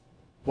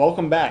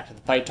Welcome back to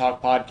the Fight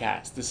Talk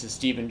Podcast. This is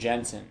Steven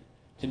Jensen.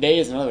 Today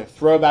is another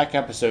throwback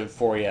episode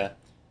for you.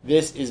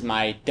 This is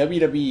my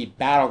WWE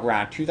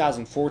Battleground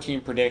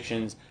 2014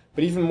 predictions,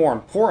 but even more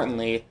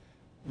importantly,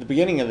 at the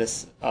beginning of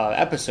this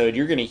episode,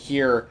 you're going to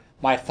hear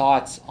my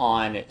thoughts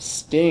on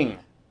Sting.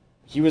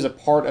 He was a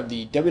part of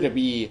the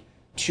WWE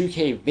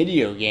 2K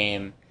video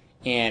game,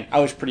 and I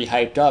was pretty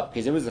hyped up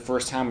because it was the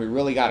first time we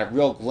really got a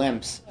real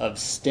glimpse of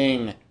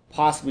Sting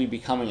possibly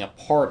becoming a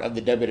part of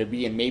the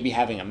WWE and maybe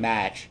having a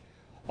match.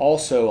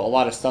 Also, a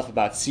lot of stuff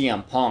about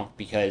CM Punk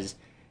because,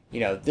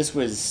 this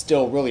was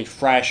still really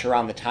fresh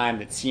around the time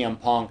that CM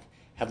Punk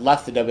had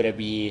left the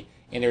WWE,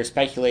 and there was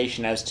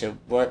speculation as to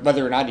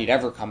whether or not he'd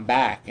ever come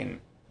back, and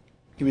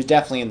he was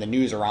definitely in the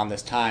news around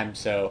this time,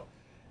 so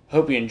I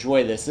hope you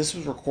enjoy this. This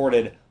was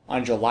recorded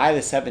on July the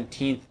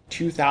 17th,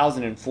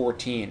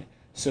 2014,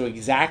 so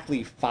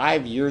exactly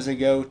 5 years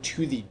ago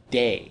to the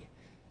day.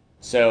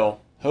 So,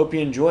 hope you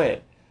enjoy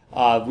it.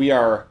 We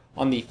are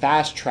on the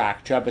fast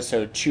track to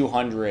episode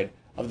 200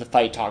 of the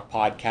Fight Talk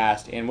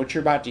Podcast, and what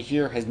you're about to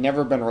hear has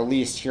never been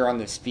released here on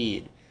this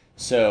feed.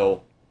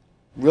 So,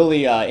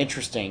 really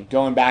interesting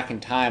going back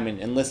in time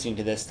and listening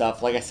to this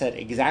stuff. Like I said,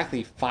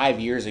 exactly 5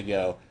 years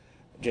ago,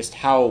 just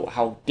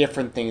how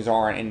different things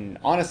are, and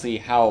honestly,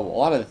 how a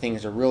lot of the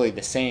things are really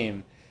the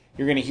same.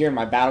 You're going to hear in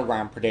my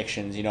Battleground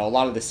predictions, a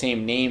lot of the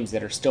same names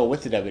that are still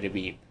with the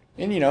WWE,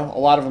 and, a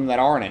lot of them that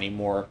aren't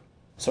anymore.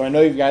 So I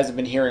know you guys have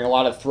been hearing a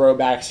lot of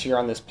throwbacks here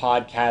on this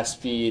podcast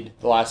feed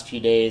the last few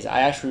days. I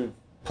actually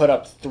put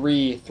up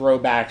 3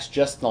 throwbacks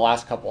just in the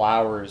last couple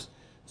hours.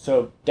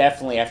 So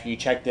definitely after you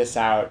check this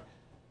out,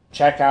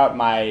 check out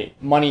my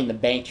Money in the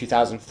Bank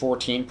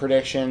 2014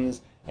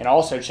 predictions, and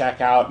also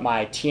check out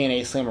my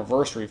TNA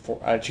Slammiversary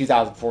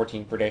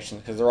 2014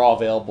 predictions because they're all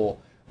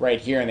available right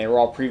here and they were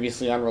all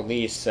previously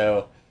unreleased.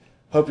 So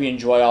hope you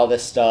enjoy all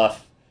this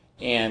stuff.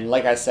 And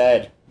like I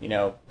said,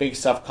 big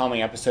stuff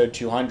coming, episode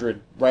 200,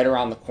 right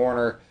around the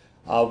corner.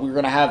 We're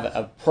going to have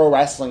a pro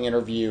wrestling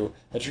interview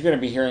that you're going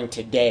to be hearing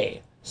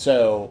today.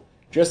 So,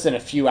 just in a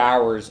few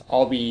hours,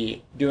 I'll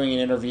be doing an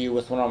interview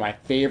with one of my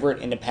favorite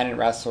independent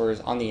wrestlers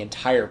on the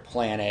entire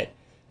planet.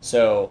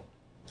 So,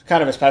 it's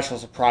kind of a special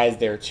surprise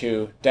there,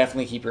 too.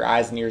 Definitely keep your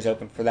eyes and ears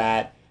open for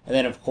that. And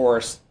then, of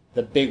course,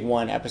 the big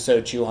one,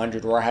 episode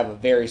 200, where I have a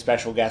very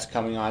special guest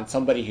coming on,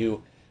 somebody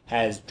who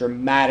has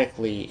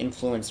dramatically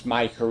influenced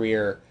my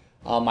career,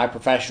 my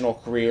professional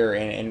career,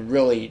 and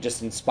really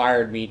just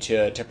inspired me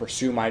to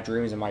pursue my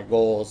dreams and my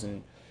goals,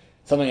 and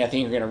something I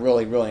think you're going to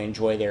really, really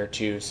enjoy there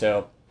too.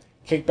 So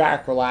kick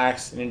back,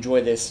 relax, and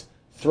enjoy this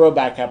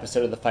throwback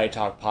episode of the Fight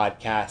Talk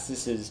Podcast.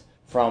 This is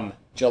from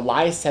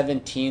July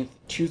 17th,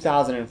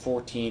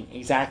 2014,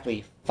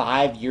 exactly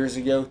 5 years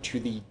ago to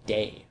the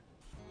day.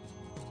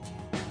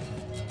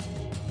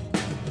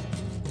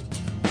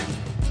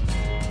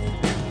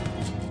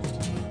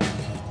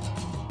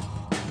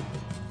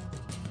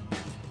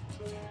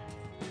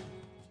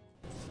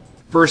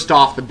 First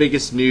off, the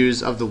biggest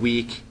news of the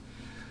week,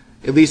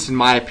 at least in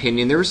my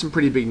opinion. There was some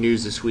pretty big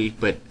news this week,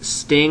 but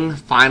Sting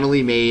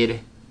finally made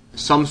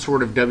some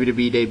sort of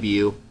WWE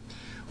debut.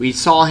 We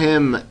saw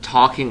him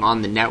talking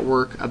on the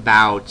network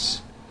about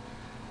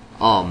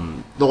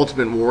the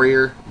Ultimate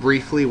Warrior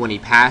briefly when he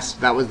passed.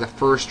 That was the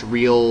first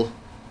real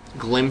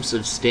glimpse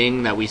of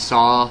Sting that we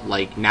saw,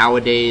 like,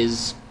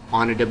 nowadays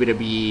on a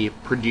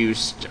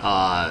WWE-produced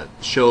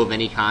show of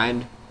any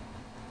kind.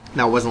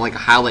 That wasn't like a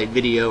highlight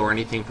video or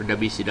anything for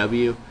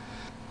WCW.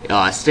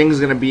 Sting's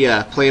going to be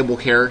a playable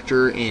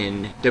character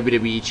in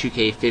WWE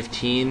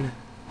 2K15.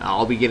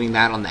 I'll be getting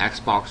that on the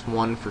Xbox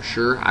One for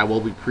sure. I will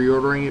be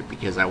pre-ordering it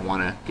because I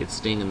want to get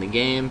Sting in the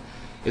game.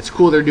 It's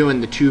cool they're doing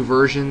the 2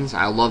 versions.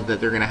 I love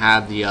that they're going to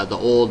have the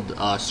old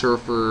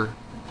surfer,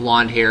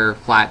 blonde hair,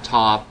 flat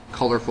top,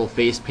 colorful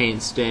face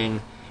paint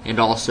Sting, and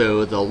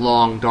also the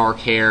long dark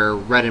hair,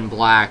 red and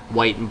black,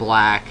 white and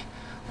black,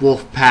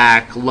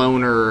 Wolfpack,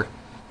 loner.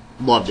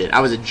 Loved it. I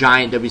was a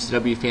giant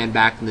WCW fan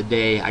back in the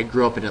day. I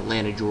grew up in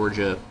Atlanta,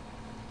 Georgia,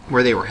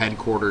 where they were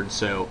headquartered,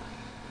 so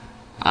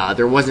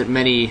there wasn't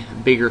many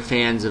bigger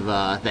fans of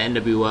the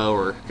NWO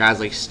or guys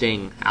like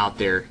Sting out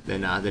there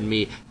than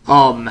me.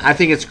 I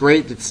think it's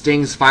great that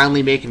Sting's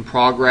finally making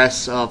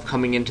progress of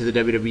coming into the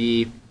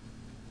WWE.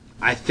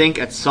 I think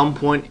at some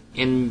point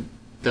in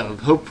the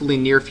hopefully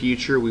near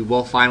future, we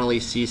will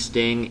finally see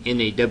Sting in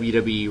a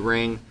WWE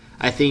ring.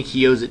 I think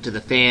he owes it to the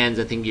fans.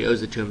 I think he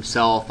owes it to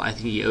himself. I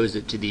think he owes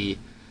it to the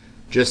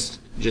just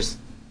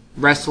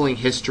wrestling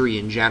history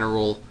in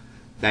general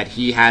that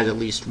he has at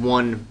least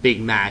one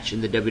big match in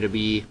the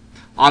WWE.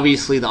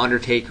 Obviously, The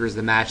Undertaker is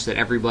the match that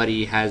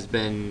everybody has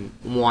been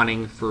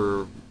wanting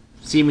for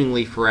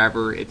seemingly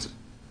forever. It's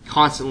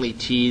constantly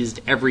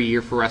teased every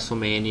year for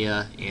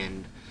WrestleMania,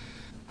 and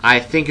I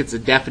think it's a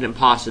definite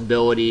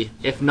possibility.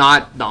 If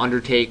not The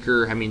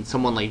Undertaker,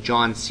 someone like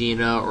John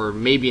Cena, or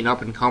maybe an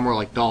up-and-comer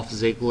like Dolph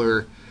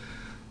Ziggler,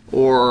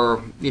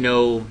 or,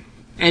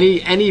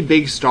 any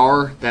big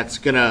star that's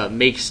going to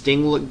make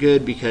Sting look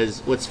good,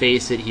 because, let's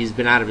face it, he's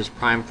been out of his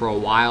prime for a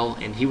while,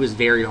 and he was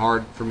very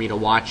hard for me to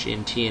watch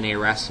in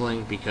TNA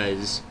wrestling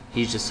because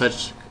he's just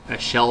such a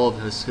shell of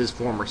his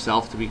former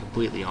self, to be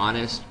completely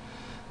honest.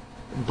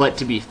 But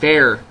to be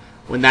fair,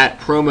 when that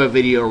promo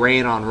video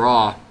ran on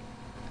Raw,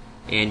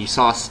 and you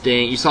saw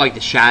Sting, you saw like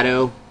the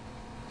shadow,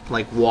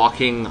 like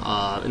walking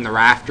in the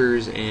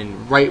rafters,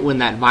 and right when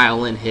that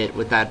violin hit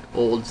with that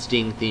old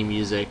Sting theme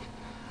music,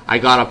 I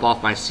got up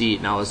off my seat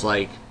and I was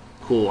like,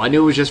 cool. I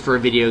knew it was just for a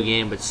video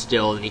game, but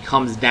still. And he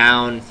comes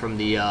down from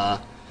the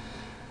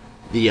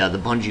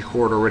bungee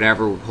cord or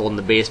whatever, holding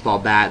the baseball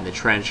bat and the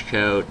trench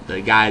coat.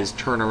 The guys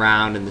turn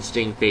around in the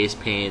Sting face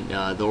paint,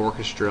 the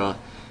orchestra,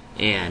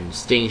 and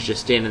Sting's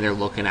just standing there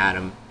looking at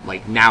him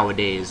like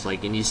nowadays.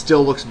 Like, and he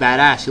still looks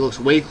badass. He looks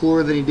way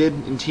cooler than he did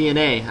in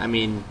TNA. I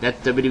mean,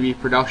 that's WWE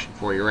production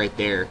for you right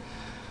there.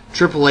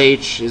 Triple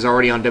H is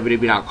already on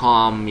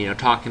WWE.com,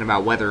 talking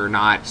about whether or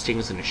not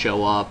Sting's going to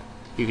show up.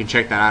 You can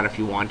check that out if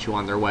you want to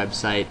on their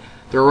website.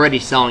 They're already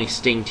selling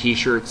Sting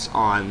t-shirts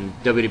on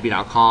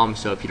WWE.com,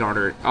 so if you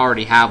don't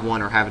already have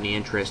one or have any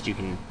interest, you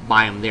can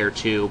buy them there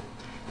too.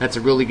 That's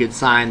a really good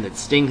sign that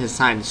Sting has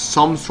signed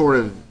some sort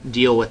of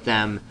deal with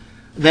them.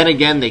 Then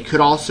again, they could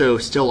also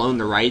still own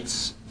the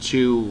rights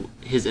to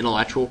his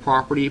intellectual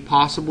property,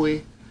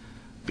 possibly,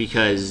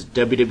 because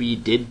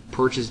WWE did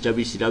purchase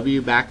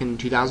WCW back in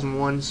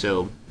 2001,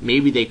 so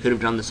maybe they could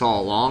have done this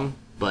all along,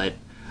 but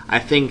I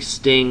think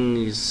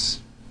Sting's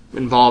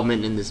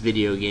involvement in this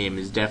video game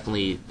is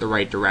definitely the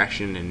right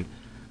direction, and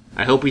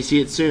I hope we see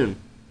it soon.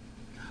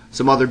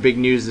 Some other big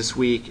news this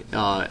week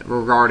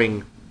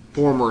regarding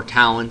former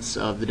talents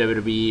of the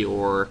WWE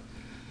or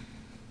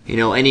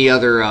any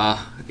other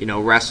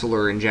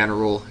wrestler in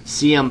general.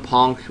 CM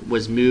Punk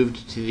was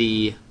moved to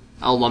the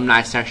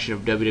alumni section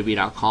of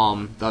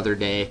WWE.com the other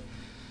day.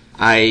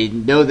 I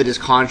know that his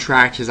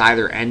contract has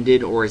either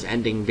ended or is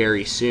ending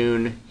very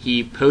soon.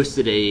 He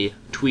posted a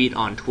tweet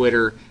on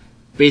Twitter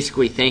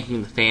basically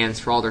thanking the fans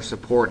for all their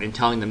support and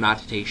telling them not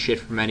to take shit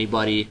from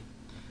anybody.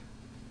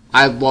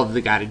 I love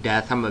the guy to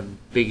death. I'm a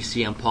big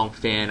CM Punk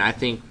fan. I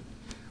think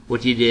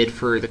what he did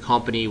for the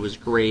company was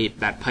great.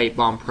 That pipe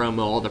bomb promo,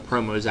 all the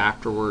promos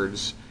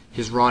afterwards,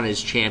 his run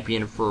as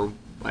champion for,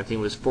 I think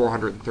it was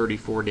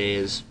 434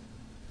 days.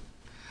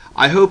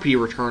 I hope he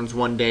returns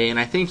one day, and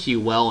I think he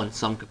will in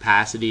some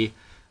capacity,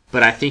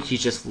 but I think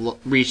he's just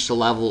reached a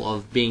level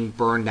of being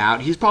burned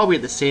out. He's probably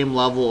at the same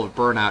level of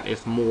burnout,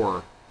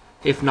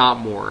 if not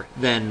more,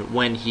 than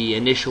when he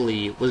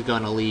initially was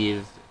going to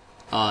leave.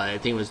 I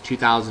think it was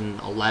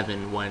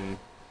 2011 when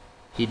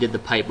he did the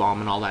pipe bomb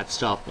and all that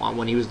stuff,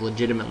 when he was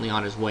legitimately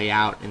on his way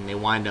out, and they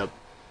wound up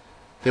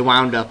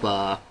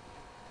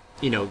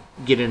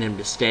getting him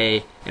to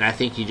stay, and I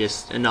think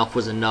enough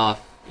was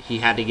enough. He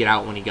had to get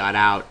out when he got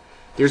out.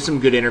 There's some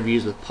good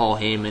interviews with Paul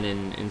Heyman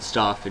and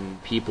stuff,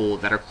 and people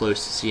that are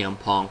close to CM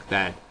Punk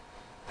that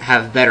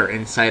have better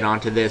insight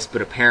onto this,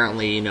 but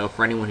apparently,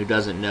 for anyone who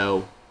doesn't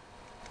know,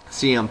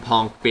 CM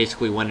Punk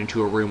basically went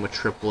into a room with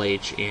Triple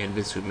H and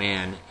Vince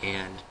McMahon,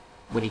 and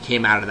when he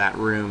came out of that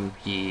room,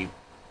 he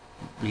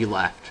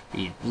left.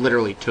 He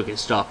literally took his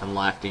stuff and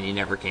left, and he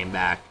never came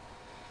back.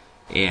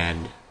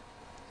 And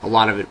a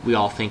lot of it we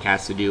all think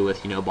has to do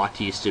with,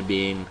 Bautista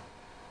being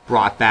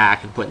brought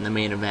back and put in the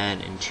main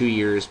event, and 2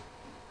 years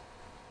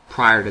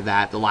prior to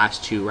that, the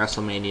last two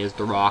WrestleManias,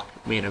 The Rock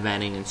main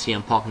eventing and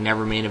CM Punk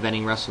never main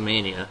eventing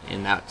WrestleMania,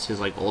 and that's his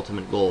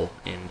ultimate goal.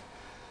 And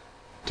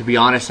to be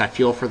honest, I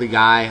feel for the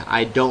guy.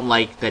 I don't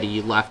like that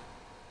he left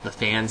the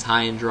fans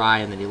high and dry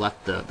and that he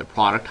left the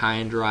product high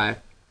and dry,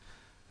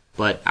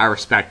 but I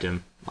respect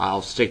him.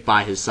 I'll stick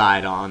by his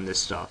side on this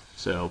stuff.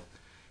 So,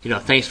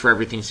 thanks for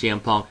everything,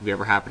 CM Punk. If you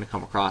ever happen to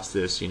come across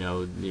this,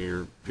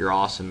 you're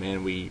awesome,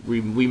 man. We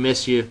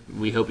miss you.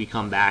 We hope you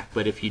come back,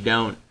 but if you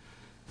don't,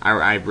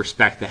 I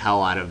respect the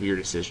hell out of your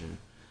decision.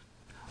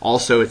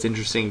 Also, it's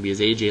interesting because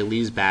AJ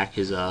Lee's back,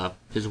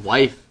 his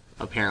wife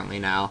apparently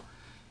now,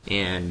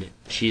 and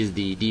she's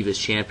the Divas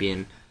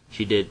champion.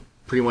 She did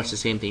pretty much the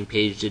same thing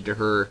Paige did to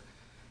her.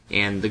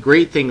 And the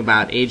great thing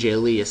about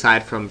AJ Lee,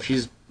 aside from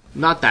she's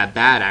not that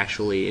bad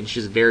actually, and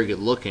she's very good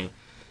looking,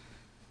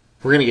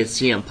 we're gonna get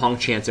CM Punk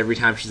chants every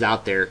time she's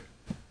out there.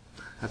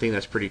 I think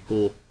that's pretty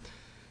cool.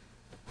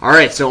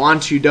 Alright, so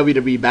on to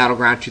WWE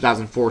Battleground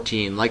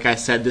 2014. Like I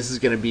said, this is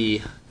going to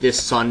be this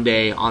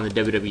Sunday on the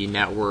WWE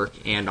Network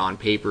and on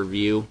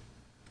pay-per-view.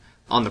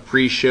 On the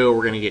pre-show,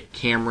 we're going to get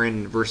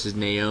Cameron versus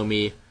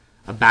Naomi,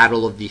 a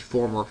battle of the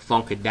former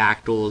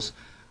Funkadactyls.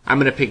 I'm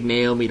going to pick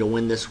Naomi to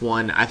win this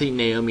one. I think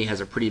Naomi has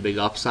a pretty big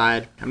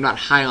upside. I'm not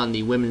high on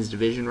the women's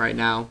division right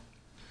now,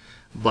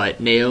 but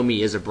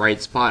Naomi is a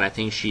bright spot. I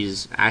think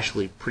she's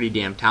actually pretty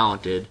damn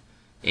talented,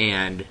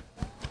 and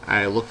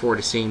I look forward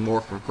to seeing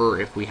more from her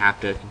if we have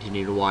to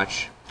continue to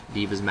watch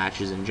Divas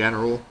matches in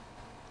general.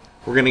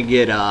 We're going to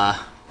get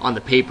on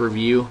the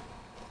pay-per-view,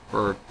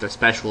 or the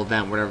special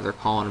event, whatever they're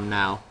calling them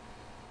now.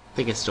 I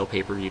think it's still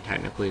pay-per-view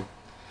technically.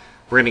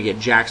 We're going to get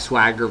Jack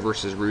Swagger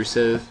versus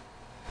Rusev.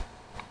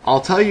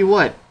 I'll tell you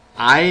what,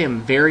 I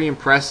am very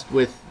impressed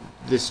with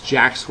this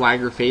Jack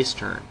Swagger face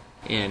turn.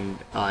 And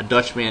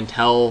Dutch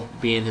Mantel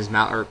being his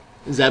mouth, or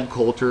Zeb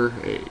Coulter.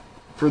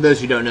 For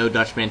those who don't know,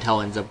 Dutch Mantel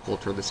and Zeb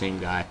Coulter are the same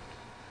guy.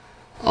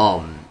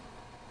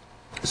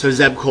 So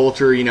Zeb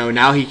Coulter,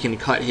 now he can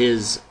cut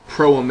his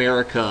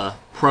pro-America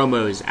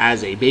promos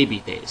as a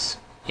babyface.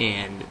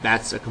 And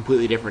that's a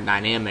completely different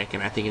dynamic,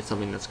 and I think it's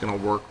something that's going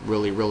to work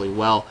really, really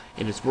well.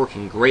 And it's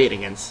working great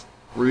against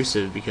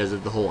Rusev because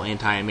of the whole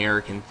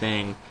anti-American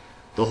thing,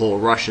 the whole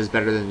Russia's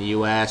better than the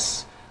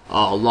U.S.,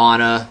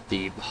 Lana,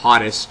 the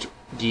hottest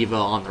diva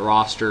on the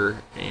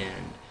roster,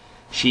 and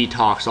she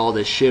talks all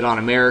this shit on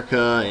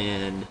America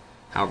and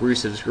how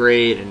Rusev's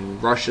great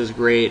and Russia's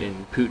great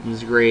and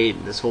Putin's great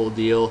and this whole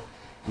deal.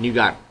 And you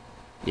got,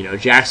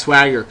 Jack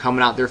Swagger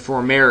coming out there for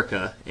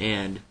America.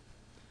 And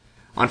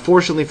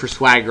unfortunately for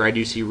Swagger, I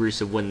do see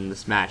Rusev winning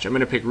this match. I'm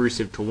going to pick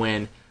Rusev to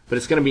win, but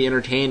it's going to be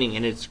entertaining,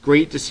 and it's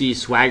great to see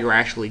Swagger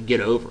actually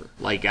get over.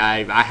 Like,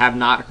 I have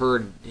not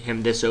heard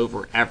him this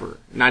over ever.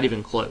 Not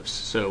even close.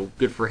 So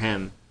good for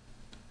him.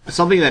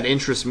 Something that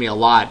interests me a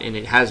lot, and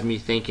it has me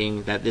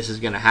thinking that this is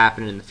going to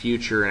happen in the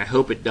future, and I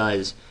hope it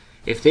does.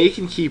 If they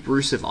can keep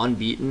Rusev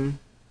unbeaten,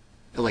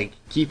 like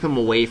keep him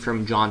away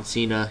from John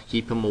Cena,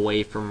 keep him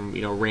away from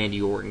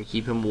Randy Orton,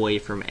 keep him away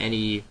from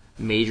any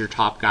major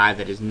top guy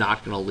that is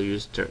not going to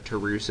lose to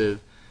Rusev.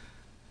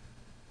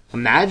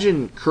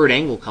 Imagine Kurt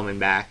Angle coming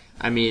back.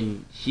 I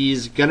mean,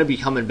 he's going to be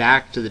coming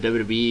back to the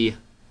WWE.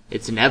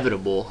 It's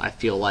inevitable, I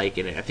feel like,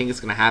 and I think it's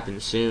going to happen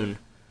soon.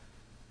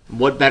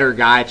 What better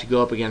guy to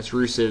go up against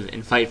Rusev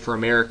and fight for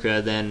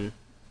America than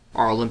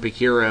our Olympic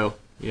hero?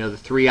 The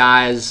three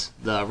eyes,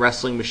 the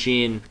wrestling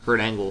machine, Kurt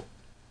Angle.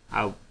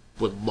 I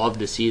would love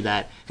to see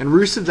that. And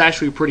Rusev's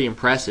actually pretty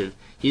impressive.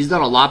 He's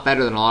done a lot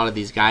better than a lot of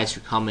these guys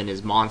who come in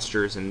as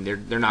monsters and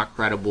they're not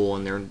credible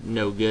and they're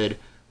no good.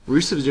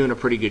 Rusev's doing a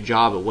pretty good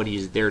job at what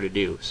he's there to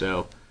do.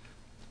 So,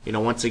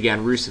 once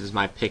again, Rusev is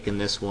my pick in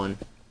this one.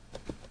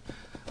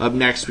 Up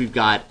next, we've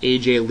got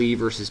AJ Lee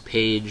versus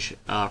Paige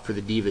for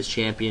the Divas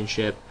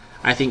Championship.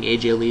 I think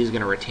AJ Lee is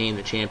going to retain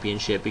the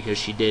championship because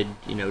she did,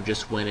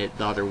 just win it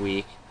the other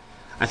week.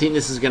 I think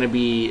this is going to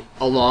be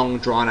a long,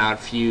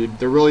 drawn-out feud.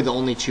 They're really the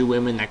only two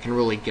women that can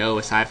really go,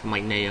 aside from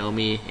like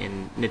Naomi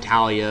and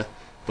Natalya,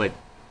 but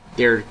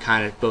they're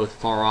kind of both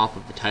far off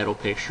of the title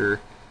picture.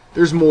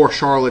 There's more.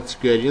 Charlotte's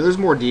good. There's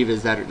more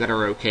divas that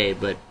are okay,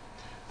 but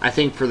I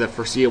think for the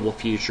foreseeable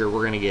future,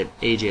 we're going to get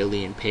AJ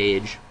Lee and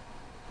Paige,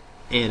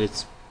 and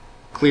it's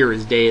clear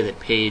as day that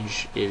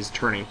Paige is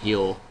turning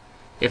heel.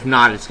 If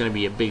not, it's going to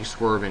be a big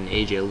swerve, and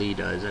AJ Lee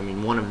does. I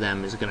mean, one of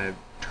them is going to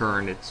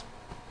turn. It's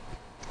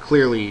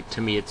clearly,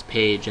 to me, it's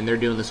Paige, and they're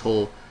doing this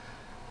whole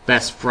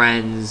best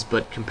friends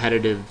but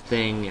competitive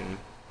thing, and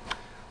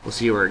we'll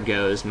see where it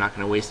goes. I'm not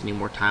going to waste any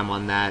more time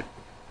on that.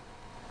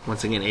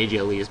 Once again,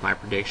 AJ Lee is my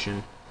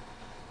prediction.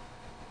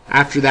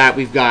 After that,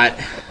 we've got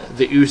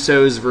the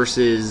Usos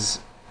versus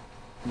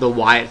the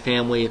Wyatt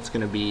family. It's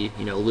going to be,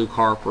 Luke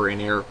Harper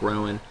and Eric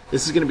Rowan.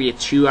 This is going to be a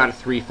 2 out of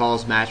 3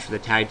 falls match for the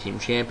Tag Team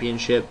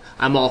Championship.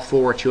 I'm all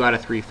for a 2 out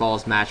of 3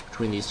 falls match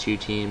between these two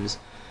teams.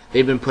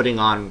 They've been putting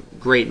on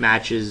great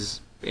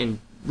matches and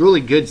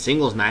really good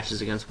singles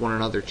matches against one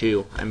another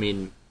too. I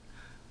mean,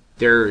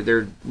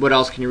 they're what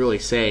else can you really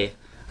say?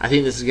 I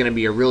think this is going to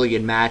be a really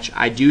good match.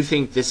 I do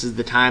think this is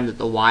the time that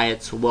the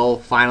Wyatts will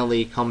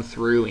finally come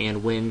through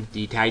and win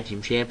the Tag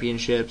Team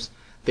Championships.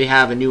 They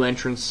have a new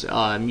entrance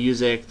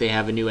music. They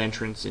have a new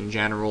entrance in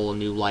general,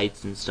 new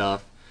lights and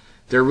stuff.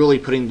 They're really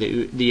putting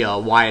the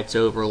Wyatts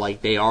over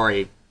like they are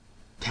a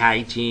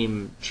Tag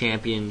Team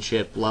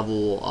Championship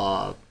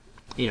level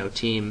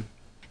team.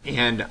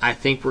 And I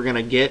think we're going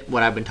to get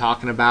what I've been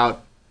talking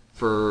about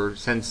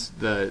since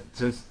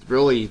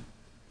really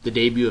the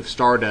debut of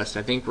Stardust.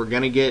 I think we're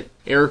going to get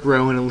Eric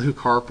Rowan and Luke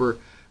Harper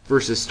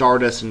versus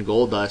Stardust and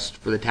Goldust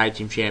for the Tag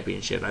Team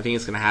Championship. I think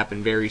it's going to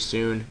happen very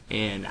soon,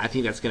 and I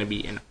think that's going to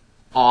be an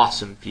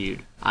awesome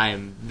feud. I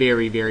am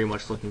very, very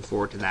much looking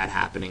forward to that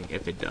happening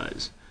if it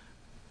does.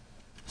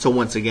 So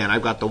once again,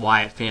 I've got the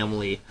Wyatt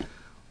family,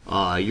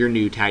 your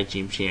new Tag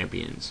Team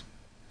Champions.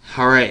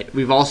 Alright,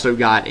 we've also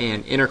got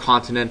an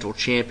Intercontinental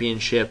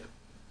Championship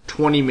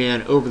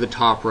 20-man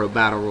over-the-top rope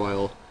battle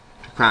royal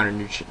to crown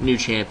a new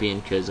champion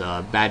because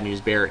Bad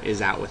News Barrett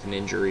is out with an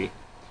injury.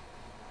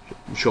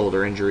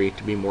 Shoulder injury,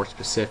 to be more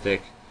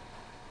specific.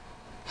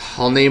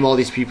 I'll name all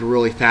these people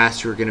really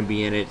fast who are going to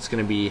be in it. It's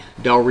going to be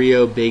Del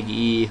Rio, Big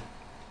E,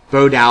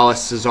 Bo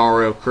Dallas,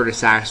 Cesaro,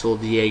 Curtis Axel,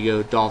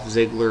 Diego, Dolph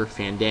Ziggler,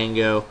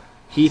 Fandango,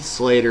 Heath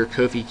Slater,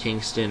 Kofi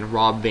Kingston,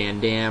 Rob Van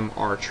Dam,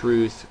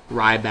 R-Truth,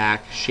 Ryback,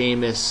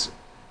 Sheamus,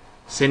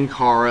 Sin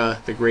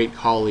Cara, The Great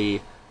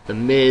Khali, The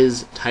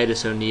Miz,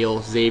 Titus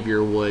O'Neil,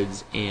 Xavier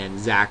Woods, and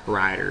Zack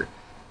Ryder.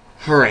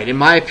 Alright, in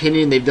my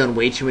opinion, they've done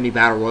way too many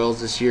Battle Royals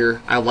this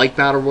year. I like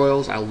Battle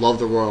Royals. I love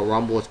the Royal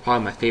Rumble. It's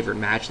probably my favorite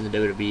match in the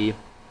WWE.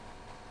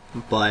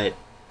 But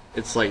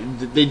it's like,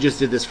 they just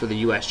did this for the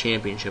U.S.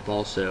 Championship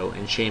also,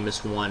 and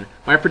Sheamus won.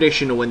 My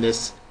prediction to win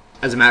this,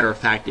 as a matter of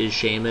fact, is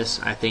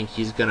Sheamus. I think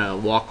he's going to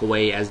walk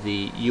away as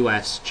the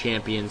U.S.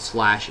 champion /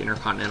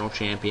 Intercontinental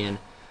champion.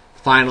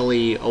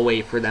 Finally, a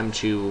way for them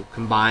to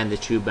combine the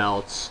two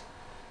belts.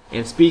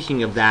 And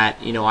speaking of that,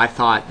 I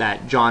thought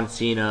that John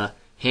Cena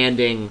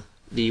handing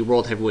the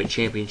World Heavyweight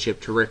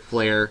Championship to Ric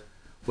Flair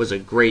was a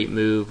great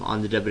move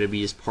on the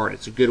WWE's part.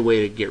 It's a good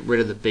way to get rid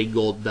of the big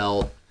gold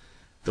belt,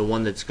 the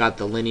one that's got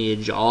the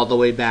lineage all the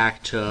way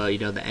back to, the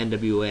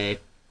NWA.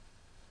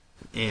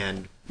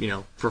 And,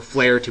 for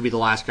Flair to be the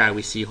last guy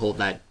we see hold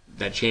that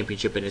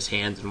championship in his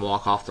hands and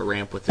walk off the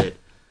ramp with it,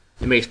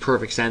 it makes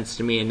perfect sense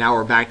to me. And now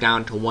we're back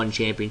down to one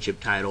championship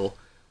title,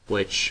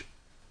 which,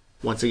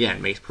 once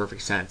again, makes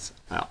perfect sense.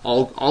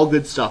 All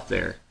good stuff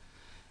there.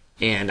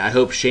 And I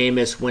hope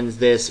Sheamus wins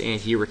this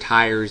and he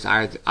retires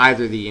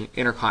either the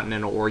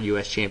Intercontinental or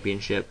U.S.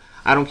 Championship.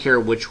 I don't care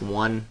which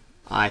one.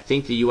 I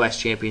think the U.S.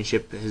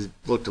 Championship has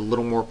looked a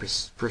little more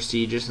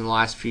prestigious in the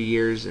last few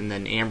years, and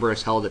then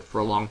Ambrose held it for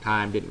a long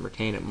time, didn't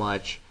retain it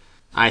much.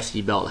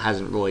 IC belt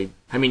hasn't really...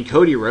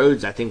 Cody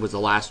Rhodes, I think, was the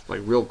last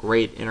real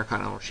great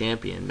Intercontinental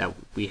Champion that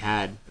we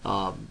had,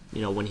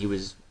 when he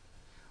was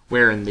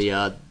wearing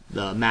the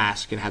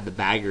mask and had the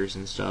baggers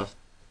and stuff.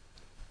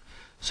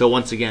 So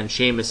once again,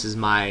 Sheamus is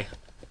my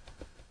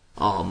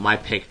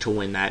pick to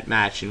win that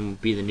match and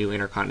be the new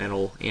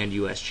Intercontinental and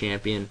U.S.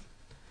 Champion.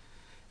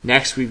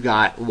 Next, we've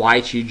got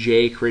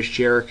Y2J Chris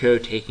Jericho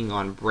taking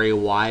on Bray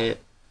Wyatt.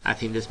 I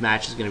think this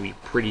match is going to be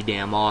pretty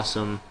damn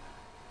awesome.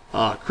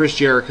 Chris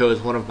Jericho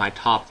is one of my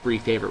top 3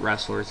 favorite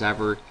wrestlers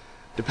ever.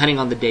 Depending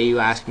on the day you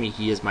ask me,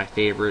 he is my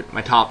favorite.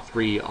 My top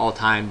 3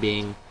 all-time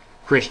being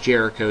Chris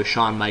Jericho,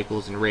 Shawn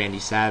Michaels, and Randy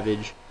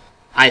Savage.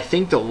 I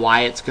think that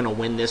Wyatt's going to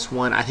win this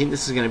one. I think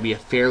this is going to be a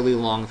fairly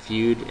long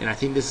feud, and I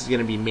think this is going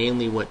to be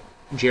mainly what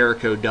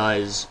Jericho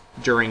does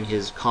during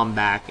his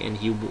comeback, and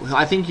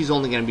I think he's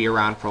only going to be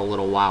around for a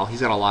little while.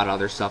 He's got a lot of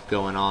other stuff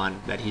going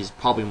on that he's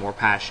probably more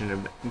passionate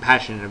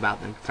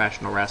about than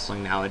professional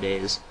wrestling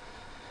nowadays.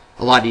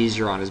 A lot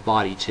easier on his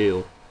body,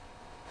 too.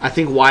 I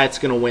think Wyatt's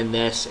going to win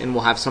this, and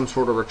we'll have some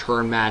sort of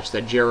return match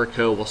that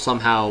Jericho will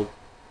somehow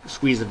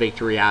squeeze a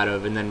victory out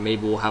of, and then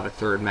maybe we'll have a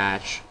third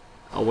match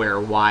where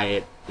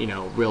Wyatt,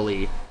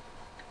 really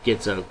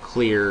gets a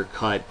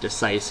clear-cut,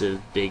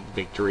 decisive, big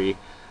victory.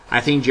 I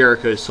think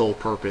Jericho's sole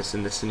purpose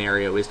in this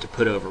scenario is to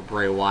put over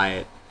Bray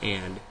Wyatt,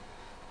 and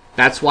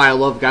that's why I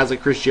love guys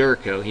like Chris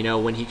Jericho.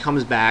 When he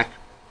comes back,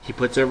 he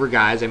puts over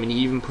guys. He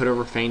even put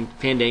over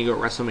Fandango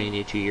at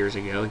WrestleMania 2 years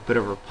ago. He put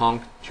over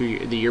Punk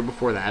the year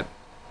before that.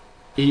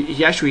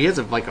 He actually has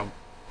a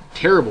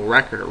terrible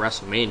record at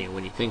WrestleMania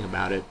when you think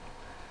about it.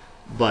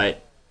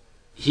 But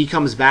he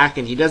comes back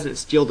and he doesn't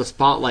steal the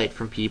spotlight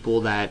from people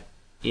that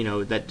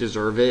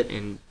deserve it.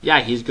 And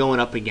yeah, he's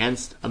going up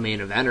against a main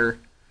eventer,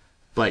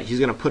 but he's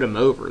going to put him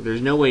over.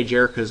 There's no way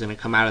Jericho's going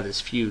to come out of this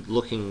feud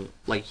looking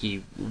like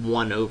he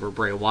won over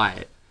Bray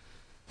Wyatt.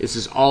 This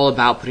is all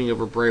about putting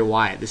over Bray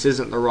Wyatt. This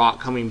isn't The Rock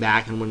coming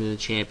back and winning the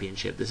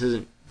championship. This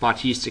isn't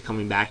Batista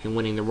coming back and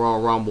winning the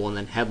Royal Rumble and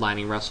then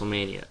headlining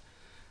WrestleMania.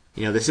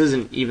 This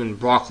isn't even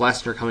Brock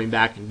Lesnar coming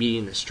back and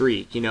beating the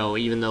streak.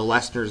 Even though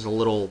Lesnar's a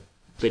little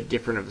bit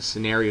different of a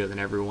scenario than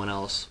everyone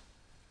else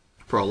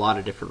for a lot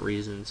of different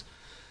reasons.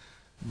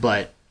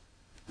 But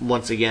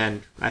once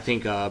again, I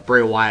think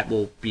Bray Wyatt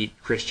will beat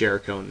Chris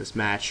Jericho in this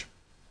match.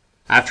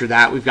 After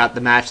that, we've got the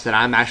match that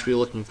I'm actually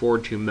looking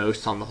forward to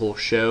most on the whole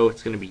show.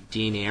 It's going to be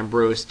Dean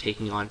Ambrose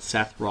taking on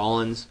Seth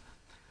Rollins.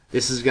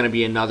 This is going to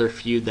be another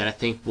feud that I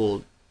think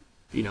will,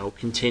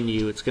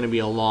 continue. It's going to be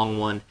a long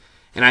one.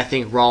 And I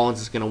think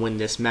Rollins is going to win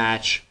this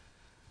match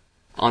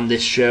on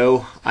this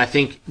show. I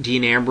think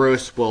Dean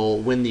Ambrose will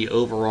win the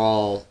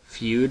overall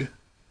feud,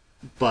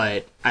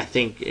 but I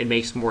think it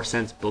makes more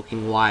sense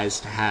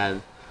booking-wise to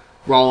have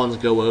Rollins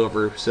go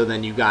over, so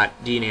then you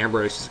got Dean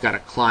Ambrose who's got to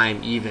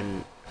climb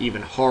even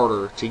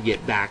harder to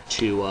get back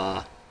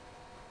to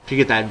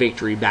get that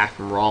victory back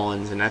from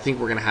Rollins. And I think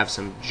we're going to have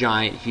some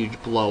giant,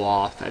 huge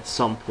blow-off at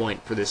some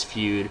point for this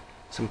feud.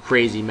 Some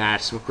crazy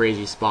match, some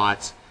crazy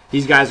spots.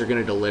 These guys are going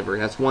to deliver.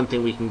 That's one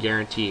thing we can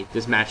guarantee.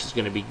 This match is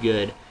going to be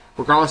good.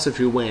 Regardless of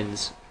who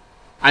wins,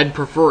 I'd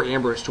prefer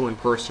Ambrose to win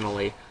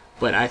personally,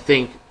 but I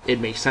think it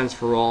makes sense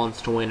for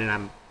Rollins to win, and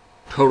I'm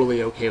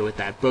totally okay with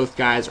that. Both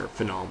guys are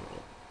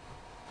phenomenal.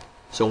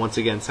 So once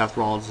again, Seth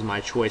Rollins is my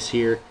choice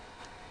here.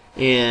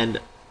 And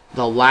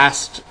the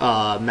last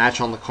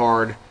match on the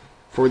card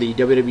for the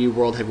WWE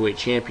World Heavyweight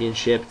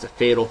Championship, it's a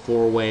fatal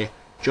 4-way.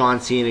 John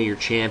Cena, your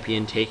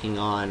champion, taking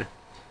on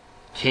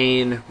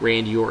Kane,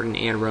 Randy Orton,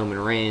 and Roman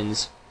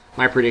Reigns.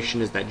 My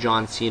prediction is that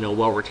John Cena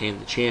will retain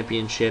the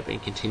championship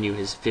and continue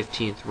his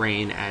 15th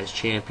reign as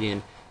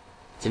champion.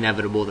 It's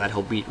inevitable that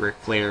he'll beat Ric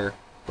Flair,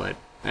 but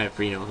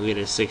he'll get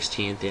his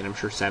 16th and I'm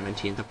sure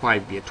 17th. He'll probably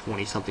be a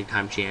 20-something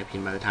time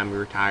champion by the time he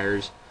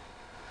retires.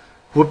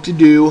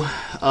 Whoop-de-doo.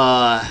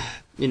 I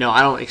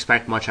don't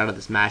expect much out of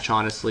this match,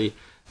 honestly.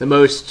 The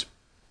most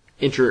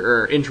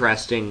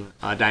interesting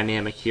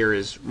dynamic here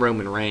is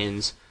Roman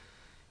Reigns.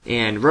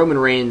 And Roman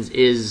Reigns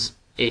is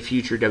a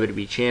future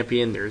WWE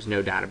champion. There's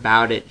no doubt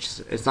about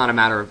it. It's not a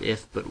matter of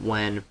if, but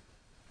when.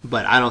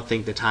 But I don't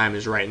think the time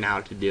is right now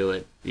to do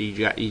it. You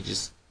got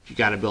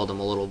to build him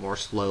a little more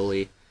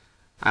slowly.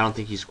 I don't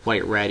think he's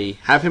quite ready.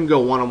 Have him go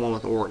one-on-one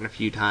with Orton a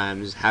few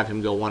times. Have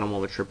him go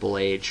one-on-one with Triple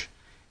H.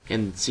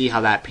 And see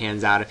how that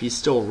pans out. If he's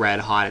still red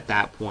hot at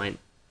that point,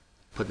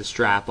 put the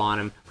strap on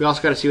him. We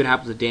also got to see what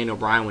happens with Daniel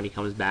Bryan when he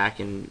comes back.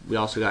 And we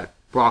also got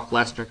Brock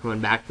Lesnar coming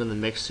back in the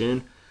mix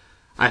soon.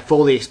 I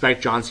fully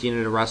expect John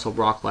Cena to wrestle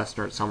Brock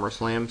Lesnar at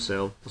SummerSlam,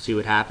 so we'll see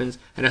what happens.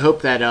 And I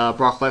hope that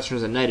Brock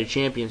Lesnar's at Night of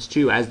Champions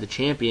too, as the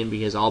champion,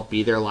 because I'll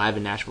be there live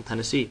in Nashville,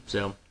 Tennessee.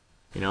 So,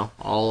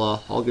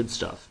 all good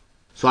stuff.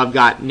 So I've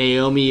got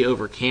Naomi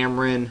over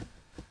Cameron,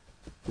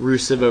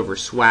 Rusev over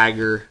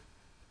Swagger,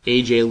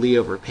 AJ Lee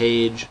over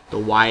Paige, the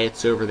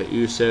Wyatts over the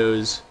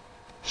Usos,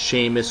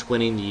 Sheamus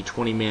winning the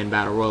 20-man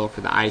Battle Royal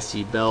for the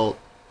IC belt,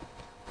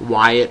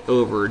 Wyatt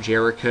over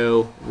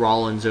Jericho,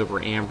 Rollins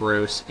over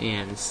Ambrose,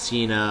 and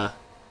Cena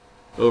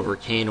over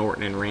Kane,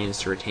 Orton, and Reigns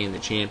to retain the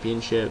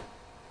championship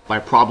by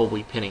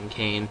probably pinning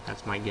Kane.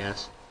 That's my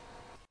guess.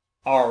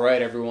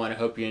 Alright, everyone. I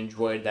hope you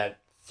enjoyed that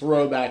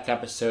throwback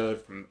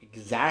episode from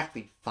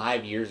exactly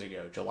 5 years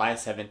ago, July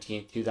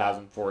 17th,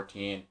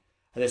 2014.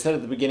 As I said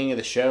at the beginning of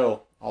the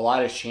show, a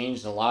lot has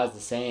changed and a lot is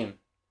the same.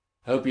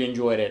 I hope you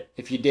enjoyed it.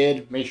 If you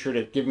did, make sure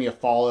to give me a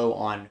follow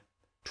on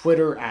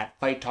Twitter at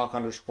FightTalk_,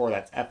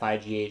 that's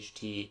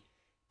FIGHTTALK_.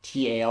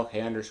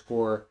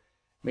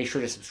 Make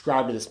sure to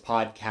subscribe to this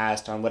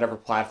podcast on whatever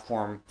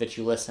platform that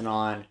you listen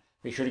on.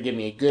 Make sure to give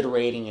me a good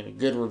rating and a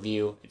good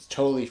review. It's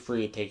totally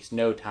free, it takes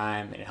no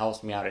time, and it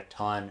helps me out a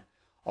ton.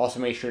 Also,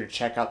 make sure to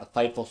check out the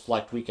Fightful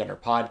Select Weekender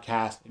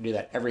podcast. I do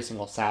that every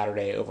single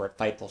Saturday over at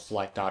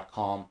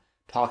FightfulSelect.com,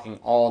 talking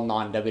all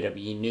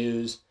non-WWE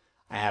news.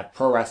 I have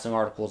pro wrestling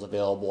articles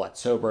available at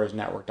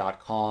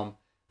SoBrosNetwork.com.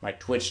 My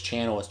Twitch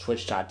channel is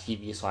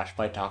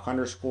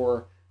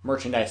twitch.tv/FightTalk_.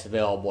 Merchandise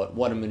available at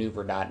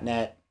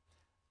whatamaneuver.net.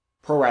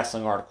 Pro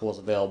wrestling articles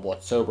available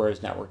at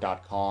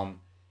SoBrosNetwork.com.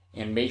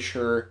 And make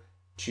sure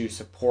to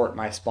support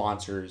my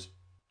sponsors.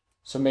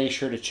 So make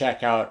sure to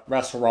check out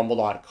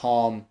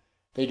WrestleRumble.com.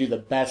 They do the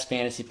best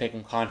fantasy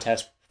pick'em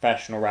contest for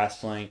professional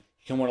wrestling.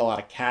 You can win a lot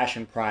of cash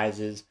and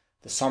prizes.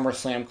 The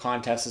SummerSlam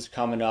contest is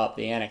coming up.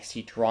 The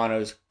NXT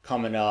Toronto's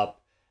coming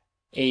up.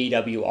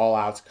 AEW All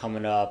Out's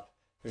coming up.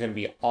 There's going to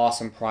be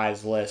awesome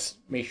prize lists.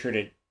 Make sure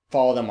to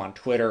follow them on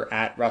Twitter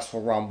at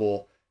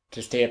WrestleRumble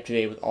to stay up to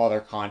date with all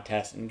their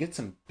contests and get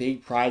some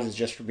big prizes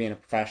just for being a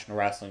professional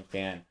wrestling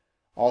fan.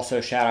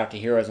 Also, shout out to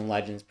Heroes and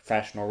Legends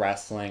Professional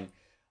Wrestling.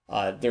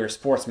 They're a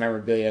sports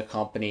memorabilia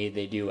company.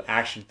 They do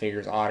action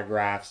figures,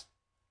 autographs,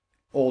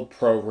 old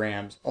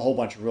programs, a whole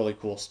bunch of really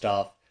cool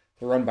stuff.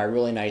 They're run by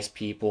really nice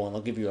people, and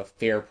they'll give you a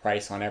fair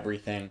price on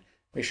everything.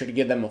 Make sure to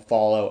give them a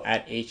follow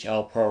at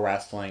HL Pro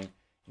Wrestling.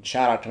 And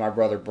shout out to my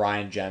brother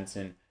Brian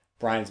Jensen.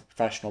 Brian's a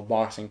professional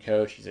boxing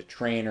coach. He's a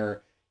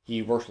trainer.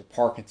 He works with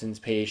Parkinson's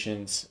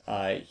patients.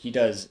 He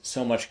does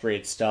so much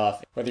great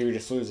stuff. Whether you're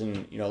just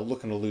looking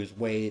to lose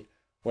weight,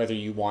 whether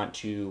you want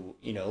to,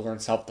 learn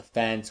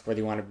self-defense, whether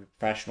you want to be a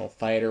professional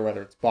fighter,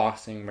 whether it's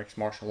boxing, mixed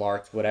martial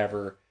arts,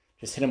 whatever,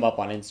 just hit him up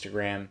on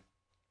Instagram.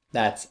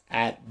 That's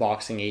at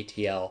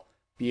BoxingATL,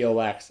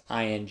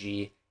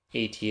 BoxingATL.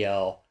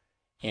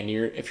 And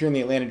if you're in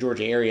the Atlanta,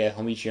 Georgia area,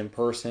 he'll meet you in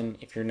person.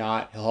 If you're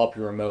not, he'll help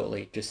you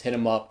remotely. Just hit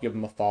him up, give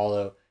him a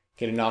follow,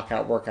 get a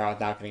knockout workout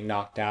without getting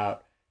knocked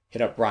out.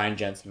 Hit up Brian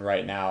Jensen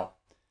right now.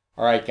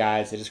 All right,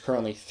 guys, it is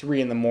currently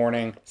 3 in the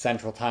morning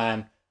Central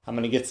Time. I'm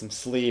going to get some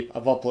sleep.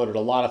 I've uploaded a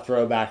lot of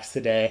throwbacks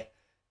today,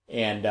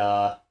 and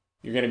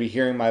you're going to be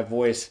hearing my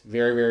voice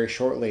very, very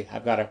shortly.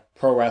 I've got a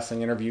pro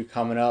wrestling interview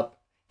coming up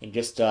in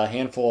just a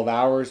handful of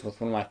hours with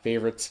one of my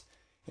favorites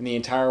in the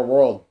entire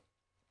world.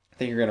 I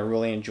think you're going to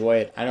really enjoy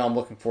it. I know I'm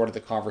looking forward to the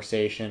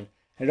conversation.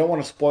 I don't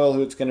want to spoil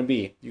who it's going to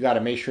be. You got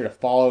to make sure to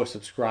follow,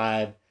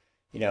 subscribe,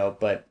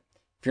 but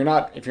if you're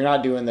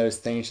not doing those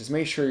things, just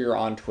make sure you're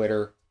on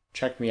Twitter.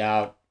 Check me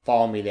out.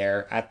 Follow me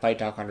there at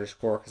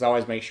FightTalk_, because I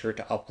always make sure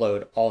to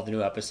upload all the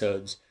new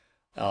episodes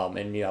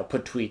and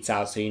put tweets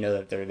out so you know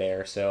that they're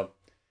there. So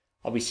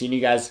I'll be seeing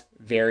you guys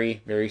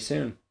very, very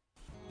soon.